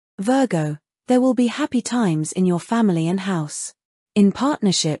Virgo, there will be happy times in your family and house. In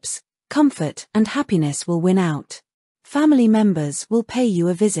partnerships, comfort and happiness will win out. Family members will pay you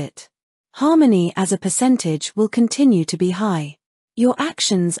a visit. Harmony as a percentage will continue to be high. Your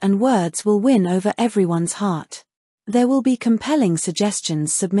actions and words will win over everyone's heart. There will be compelling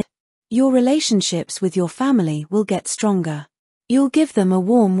suggestions submitted. Your relationships with your family will get stronger. You'll give them a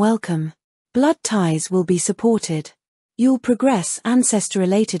warm welcome. Blood ties will be supported. You'll progress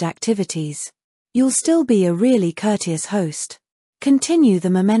ancestor-related activities. You'll still be a really courteous host. Continue the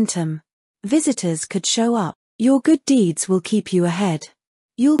momentum. Visitors could show up. Your good deeds will keep you ahead.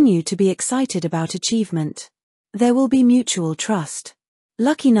 You'll continue to be excited about achievement. There will be mutual trust.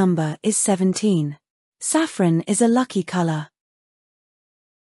 Lucky number is 17. Saffron is a lucky color.